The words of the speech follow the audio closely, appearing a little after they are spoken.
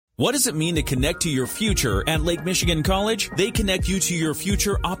What does it mean to connect to your future at Lake Michigan College? They connect you to your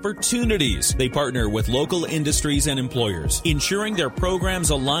future opportunities. They partner with local industries and employers, ensuring their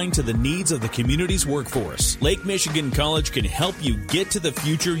programs align to the needs of the community's workforce. Lake Michigan College can help you get to the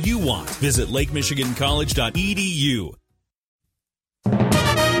future you want. Visit lakemichigancollege.edu.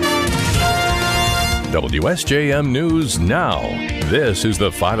 WSJM News Now. This is the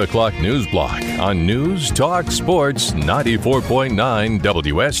 5 o'clock news block on News Talk Sports 94.9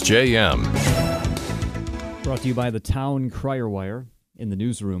 WSJM. Brought to you by the Town Crier Wire. In the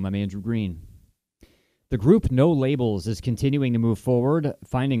newsroom, I'm Andrew Green. The group No Labels is continuing to move forward,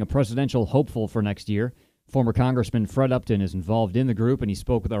 finding a presidential hopeful for next year. Former Congressman Fred Upton is involved in the group, and he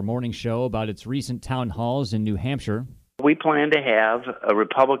spoke with our morning show about its recent town halls in New Hampshire. We plan to have a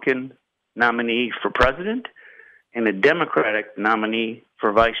Republican nominee for president and a Democratic nominee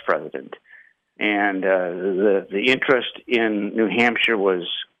for vice president. And the interest in New Hampshire was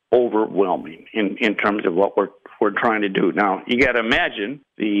overwhelming in terms of what we're trying to do. Now, you got to imagine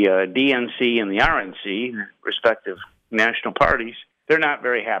the DNC and the RNC, respective national parties, they're not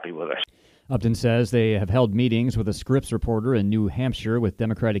very happy with us. Upton says they have held meetings with a Scripps reporter in New Hampshire with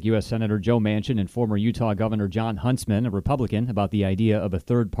Democratic U.S. Senator Joe Manchin and former Utah Governor John Huntsman, a Republican, about the idea of a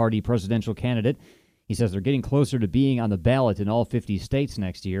third-party presidential candidate. He says they're getting closer to being on the ballot in all 50 states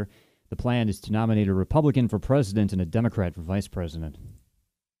next year. The plan is to nominate a Republican for president and a Democrat for vice president.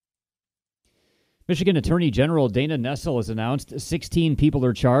 Michigan Attorney General Dana Nessel has announced 16 people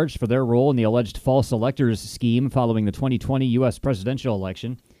are charged for their role in the alleged false electors scheme following the 2020 U.S. presidential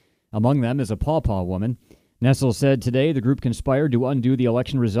election. Among them is a Pawpaw woman. Nessel said today the group conspired to undo the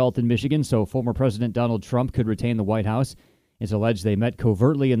election result in Michigan so former President Donald Trump could retain the White House. It's alleged they met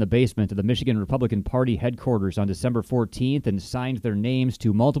covertly in the basement of the Michigan Republican Party headquarters on December 14th and signed their names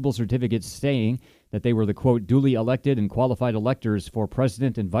to multiple certificates saying that they were the, quote, duly elected and qualified electors for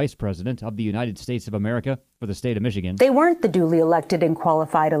President and Vice President of the United States of America for the state of Michigan. They weren't the duly elected and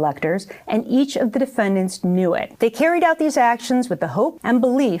qualified electors, and each of the defendants knew it. They carried out these actions with the hope and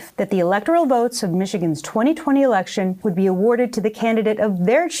belief that the electoral votes of Michigan's 2020 election would be awarded to the candidate of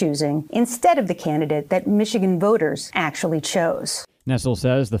their choosing instead of the candidate that Michigan voters actually chose. Nessel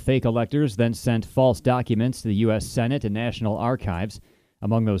says the fake electors then sent false documents to the U.S. Senate and National Archives.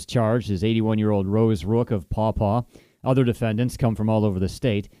 Among those charged is 81-year-old Rose Rook of Pawpaw. Other defendants come from all over the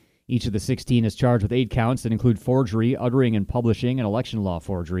state. Each of the 16 is charged with 8 counts that include forgery, uttering and publishing, and election law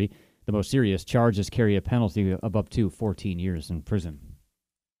forgery. The most serious charges carry a penalty of up to 14 years in prison.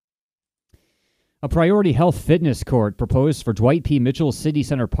 A priority health fitness court proposed for Dwight P. Mitchell City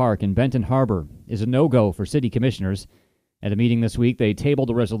Center Park in Benton Harbor is a no-go for city commissioners. At a meeting this week, they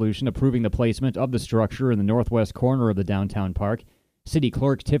tabled a resolution approving the placement of the structure in the northwest corner of the downtown park. City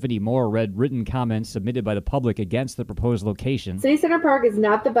Clerk Tiffany Moore read written comments submitted by the public against the proposed location. City Center Park is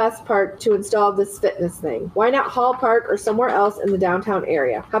not the best park to install this fitness thing. Why not Hall Park or somewhere else in the downtown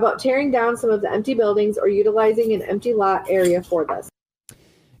area? How about tearing down some of the empty buildings or utilizing an empty lot area for this?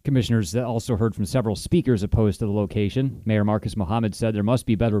 Commissioners also heard from several speakers opposed to the location. Mayor Marcus Mohammed said there must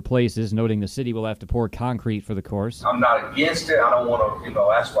be better places, noting the city will have to pour concrete for the course. I'm not against it. I don't want to,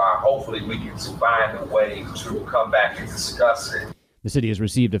 that's why hopefully we can find a way to come back and discuss it. The city has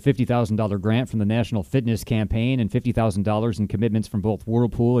received a $50,000 grant from the National Fitness Campaign and $50,000 in commitments from both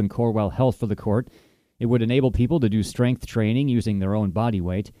Whirlpool and Corewell Health for the court. It would enable people to do strength training using their own body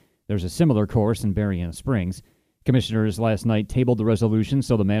weight. There's a similar course in Berrien Springs. Commissioners last night tabled the resolution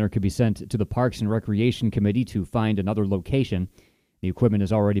so the matter could be sent to the Parks and Recreation Committee to find another location. The equipment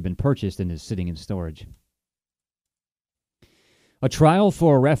has already been purchased and is sitting in storage. A trial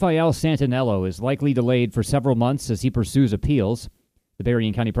for Rafael Santinello is likely delayed for several months as he pursues appeals. The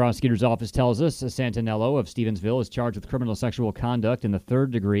Berrien County Prosecutor's Office tells us Santinello of Stevensville is charged with criminal sexual conduct in the 3rd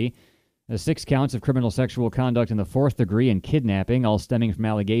degree, 6 counts of criminal sexual conduct in the 4th degree, and kidnapping, all stemming from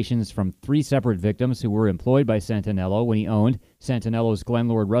allegations from 3 separate victims who were employed by Santinello when he owned Santinello's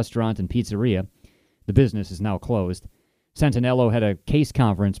Glenlord Restaurant and Pizzeria. The business is now closed. Santinello had a case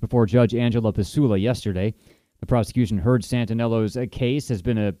conference before Judge Angela Pisula yesterday. The prosecution heard Santinello's case has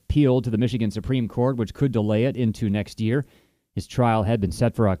been appealed to the Michigan Supreme Court, which could delay it into next year. His trial had been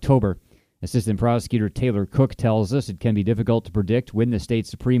set for October. Assistant Prosecutor Taylor Cook tells us it can be difficult to predict when the state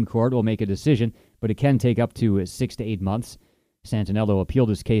Supreme Court will make a decision, but it can take up to 6 to 8 months. Santinello appealed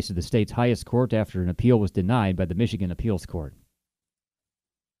his case to the state's highest court after an appeal was denied by the Michigan Appeals Court.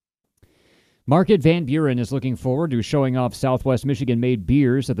 Market Van Buren is looking forward to showing off Southwest Michigan-made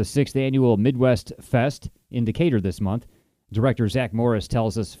beers at the 6th Annual Midwest Fest in Decatur this month. Director Zach Morris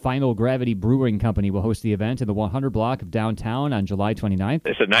tells us Final Gravity Brewing Company will host the event in the 100 block of downtown on July 29th.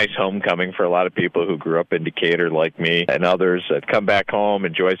 It's a nice homecoming for a lot of people who grew up in Decatur like me and others that come back home,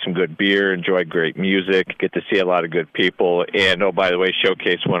 enjoy some good beer, enjoy great music, get to see a lot of good people, and, oh, by the way,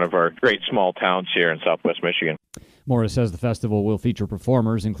 showcase one of our great small towns here in Southwest Michigan. Morris says the festival will feature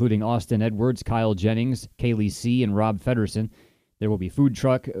performers including Austin Edwards, Kyle Jennings, Kaylee C., and Rob Federson. There will be food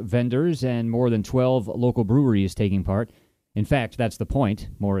truck vendors and more than 12 local breweries taking part. In fact, that's the point.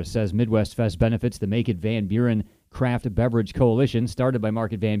 Morris says Midwest Fest benefits the Make It Van Buren Craft Beverage Coalition, started by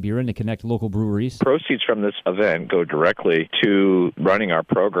Market Van Buren to connect local breweries. Proceeds from this event go directly to running our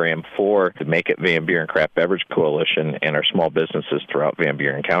program for the Make It Van Buren Craft Beverage Coalition and our small businesses throughout Van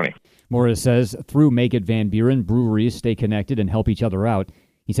Buren County. Morris says through Make It Van Buren, breweries stay connected and help each other out.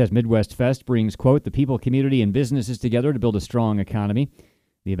 He says Midwest Fest brings, quote, the people, community, and businesses together to build a strong economy.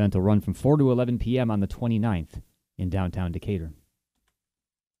 The event will run from 4 to 11 p.m. on the 29th. In downtown Decatur.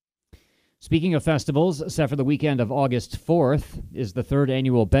 Speaking of festivals, set for the weekend of August 4th is the third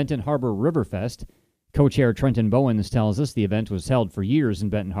annual Benton Harbor Riverfest. Co-chair Trenton Bowens tells us the event was held for years in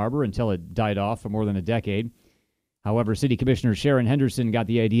Benton Harbor until it died off for more than a decade. However, City Commissioner Sharon Henderson got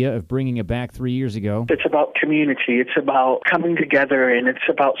the idea of bringing it back 3 years ago. It's about community. It's about coming together, and it's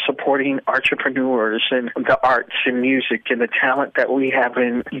about supporting entrepreneurs and the arts and music and the talent that we have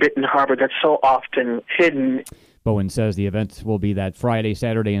in Benton Harbor that's so often hidden. Bowen says the event will be that Friday,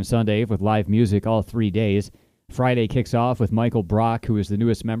 Saturday, and Sunday with live music all 3 days. Friday kicks off with Michael Brock, who is the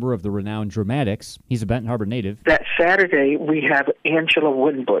newest member of the renowned Dramatics. He's a Benton Harbor native. That Saturday, we have Angela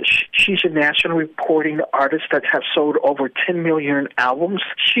Winbush. She's a national recording artist that has sold over 10 million albums.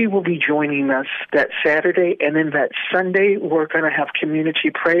 She will be joining us that Saturday, and then that Sunday, we're going to have community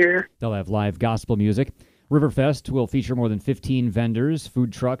prayer. They'll have live gospel music. Riverfest will feature more than 15 vendors,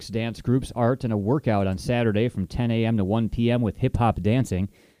 food trucks, dance groups, art, and a workout on Saturday from 10 a.m. to 1 p.m. with hip-hop dancing.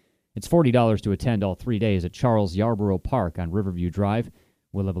 It's $40 to attend all 3 days at Charles Yarborough Park on Riverview Drive.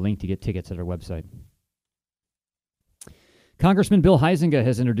 We'll have a link to get tickets at our website. Congressman Bill Huizenga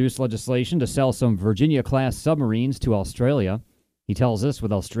has introduced legislation to sell some Virginia-class submarines to Australia. He tells us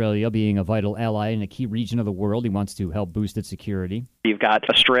with Australia being a vital ally in a key region of the world, he wants to help boost its security. You've got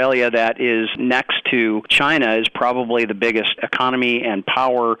Australia that is next to China, is probably the biggest economy and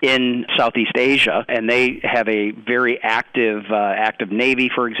power in Southeast Asia, and they have a very active Navy,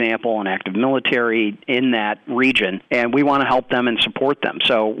 for example, an active military in that region, and we want to help them and support them.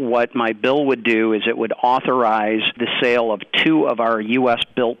 So what my bill would do is it would authorize the sale of 2 of our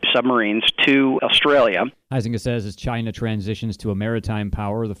U.S.-built submarines to Australia. Huizenga says as China transitions to a maritime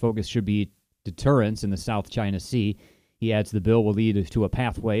power, the focus should be deterrence in the South China Sea. He adds the bill will lead to a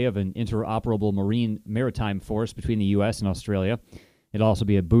pathway of an interoperable maritime force between the U.S. and Australia. It'll also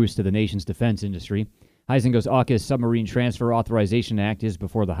be a boost to the nation's defense industry. Huizenga's AUKUS Submarine Transfer Authorization Act is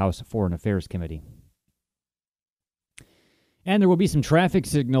before the House Foreign Affairs Committee. And there will be some traffic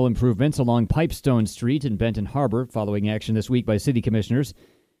signal improvements along Pipestone Street in Benton Harbor following action this week by city commissioners.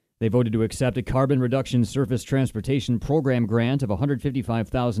 They voted to accept a carbon reduction surface transportation program grant of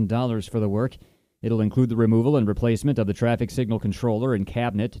 $155,000 for the work. It'll include the removal and replacement of the traffic signal controller and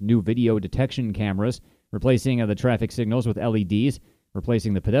cabinet, new video detection cameras, replacing the traffic signals with LEDs,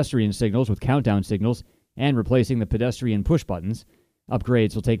 replacing the pedestrian signals with countdown signals, and replacing the pedestrian push buttons.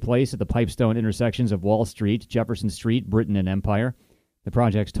 Upgrades will take place at the Pipestone intersections of Wall Street, Jefferson Street, Britain, and Empire. The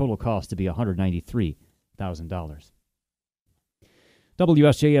project's total cost to be $193,000.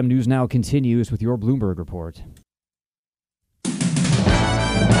 WSJM News Now continues with your Bloomberg Report.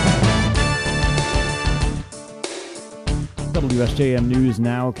 WSJM News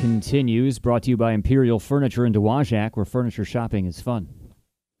Now continues, brought to you by Imperial Furniture in Dowagiac, where furniture shopping is fun.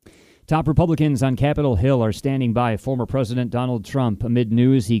 Top Republicans on Capitol Hill are standing by former President Donald Trump amid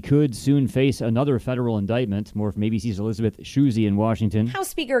news he could soon face another federal indictment. More from ABC's Elizabeth Shuzy in Washington. House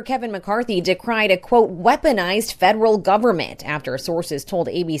Speaker Kevin McCarthy decried a, quote, weaponized federal government after sources told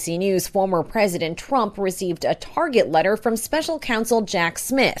ABC News former President Trump received a target letter from special counsel Jack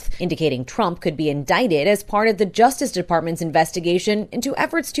Smith, indicating Trump could be indicted as part of the Justice Department's investigation into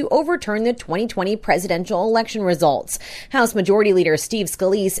efforts to overturn the 2020 presidential election results. House Majority Leader Steve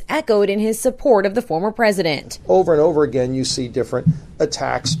Scalise echoed in his support of the former president. Over and over again, you see different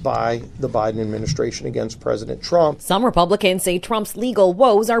attacks by the Biden administration against President Trump. Some Republicans say Trump's legal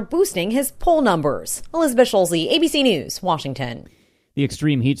woes are boosting his poll numbers. Elizabeth Schulze, ABC News, Washington. The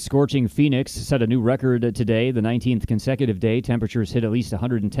extreme heat scorching Phoenix set a new record today, the 19th consecutive day. Temperatures hit at least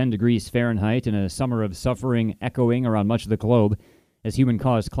 110 degrees Fahrenheit in a summer of suffering echoing around much of the globe. As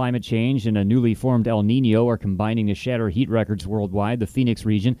human-caused climate change and a newly formed El Nino are combining to shatter heat records worldwide, the Phoenix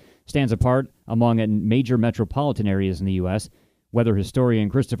region stands apart among major metropolitan areas in the U.S. Weather historian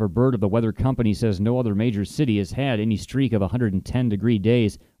Christopher Bird of the Weather Company says no other major city has had any streak of 110-degree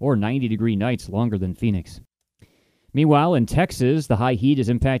days or 90-degree nights longer than Phoenix. Meanwhile, in Texas, the high heat is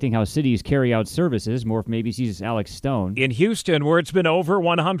impacting how cities carry out services. More from ABC's Alex Stone. In Houston, where it's been over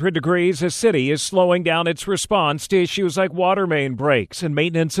 100 degrees, the city is slowing down its response to issues like water main breaks and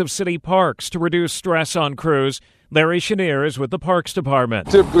maintenance of city parks to reduce stress on crews. Larry Chenier is with the Parks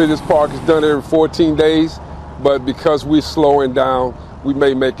Department. Typically, this park is done every 14 days, but because we're slowing down, we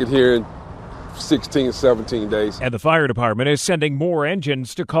may make it here in 16, 17 days. And the fire department is sending more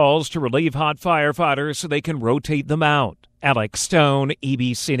engines to calls to relieve hot firefighters so they can rotate them out. Alex Stone,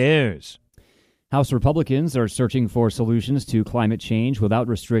 ABC News. House Republicans are searching for solutions to climate change without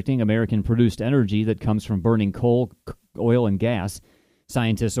restricting American-produced energy that comes from burning coal, oil, and gas.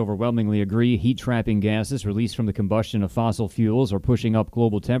 Scientists overwhelmingly agree heat-trapping gases released from the combustion of fossil fuels are pushing up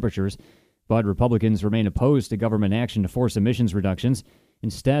global temperatures, but Republicans remain opposed to government action to force emissions reductions.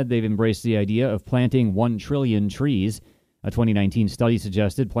 Instead, they've embraced the idea of planting 1 trillion trees. A 2019 study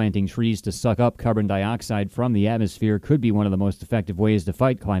suggested planting trees to suck up carbon dioxide from the atmosphere could be one of the most effective ways to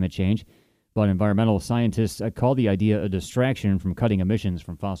fight climate change, but environmental scientists call the idea a distraction from cutting emissions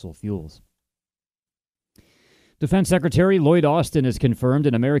from fossil fuels. Defense Secretary Lloyd Austin has confirmed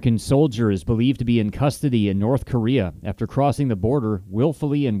an American soldier is believed to be in custody in North Korea after crossing the border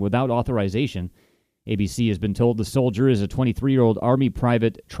willfully and without authorization. ABC has been told the soldier is a 23-year-old Army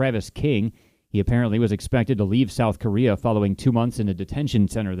Private Travis King. He apparently was expected to leave South Korea following 2 months in a detention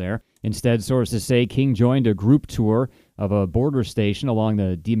center there. Instead, sources say King joined a group tour of a border station along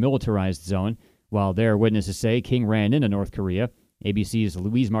the demilitarized zone. While there, witnesses say King ran into North Korea. ABC's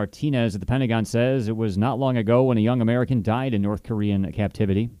Luis Martinez at the Pentagon says it was not long ago when a young American died in North Korean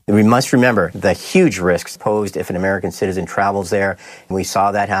captivity. We must remember the huge risks posed if an American citizen travels there. And we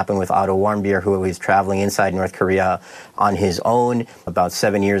saw that happen with Otto Warmbier, who was traveling inside North Korea on his own about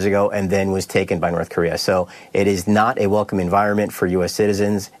 7 years ago and then was taken by North Korea. So it is not a welcome environment for U.S.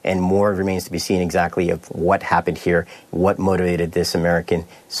 citizens, and more remains to be seen exactly of what happened here, what motivated this American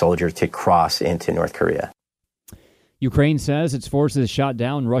soldier to cross into North Korea. Ukraine says its forces shot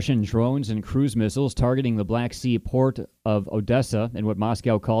down Russian drones and cruise missiles targeting the Black Sea port of Odessa in what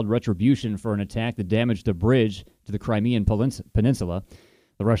Moscow called retribution for an attack that damaged a bridge to the Crimean Peninsula.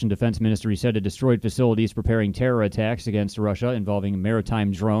 The Russian Defense Ministry said it destroyed facilities preparing terror attacks against Russia involving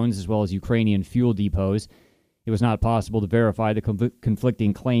maritime drones as well as Ukrainian fuel depots. It was not possible to verify the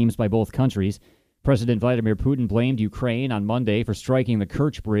conflicting claims by both countries. President Vladimir Putin blamed Ukraine on Monday for striking the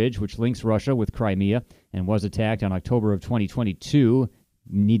Kerch Bridge, which links Russia with Crimea and was attacked on October of 2022,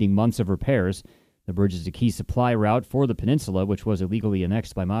 needing months of repairs. The bridge is a key supply route for the peninsula, which was illegally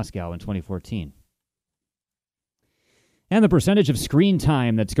annexed by Moscow in 2014. And the percentage of screen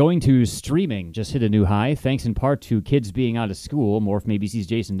time that's going to streaming just hit a new high, thanks in part to kids being out of school. More from ABC's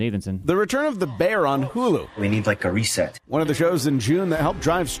Jason Nathanson. The return of The Bear on Hulu. We need like a reset. One of the shows in June that helped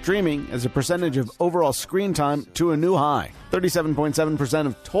drive streaming as a percentage of overall screen time to a new high. 37.7%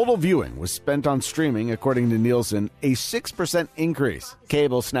 of total viewing was spent on streaming, according to Nielsen, a 6% increase.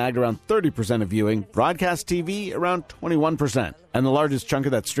 Cable snagged around 30% of viewing, broadcast TV around 21%. And the largest chunk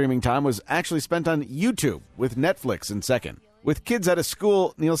of that streaming time was actually spent on YouTube, with Netflix in second. With kids out of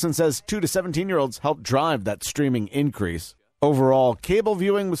school, Nielsen says 2 to 17-year-olds helped drive that streaming increase. Overall, cable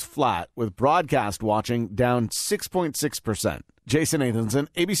viewing was flat, with broadcast watching down 6.6%. Jason Nathanson,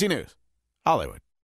 ABC News, Hollywood.